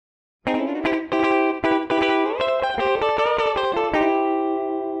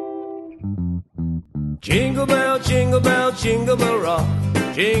Jingle bell, jingle bell rock.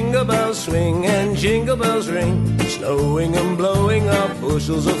 Jingle bells swing and jingle bells ring, snowing and blowing up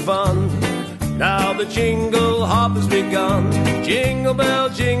bushels of fun. Now the jingle hop has begun. Jingle bell,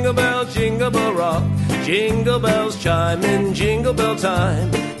 jingle bell, jingle bell rock. Jingle bells chime in jingle bell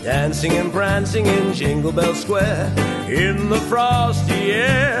time, dancing and prancing in Jingle Bell Square. In the frosty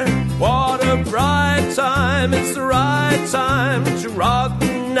air, what a bright time. It's the right time to rock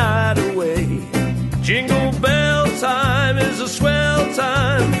the night away. Jingle bell time is a swell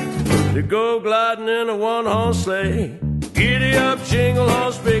time to go gliding in a one-horse sleigh. Giddy up, jingle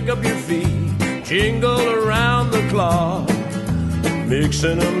horse, pick up your feet, jingle around the clock, mix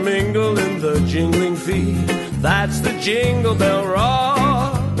and a mingle in the jingling feet. That's the Jingle Bell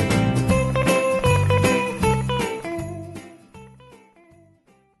Rock.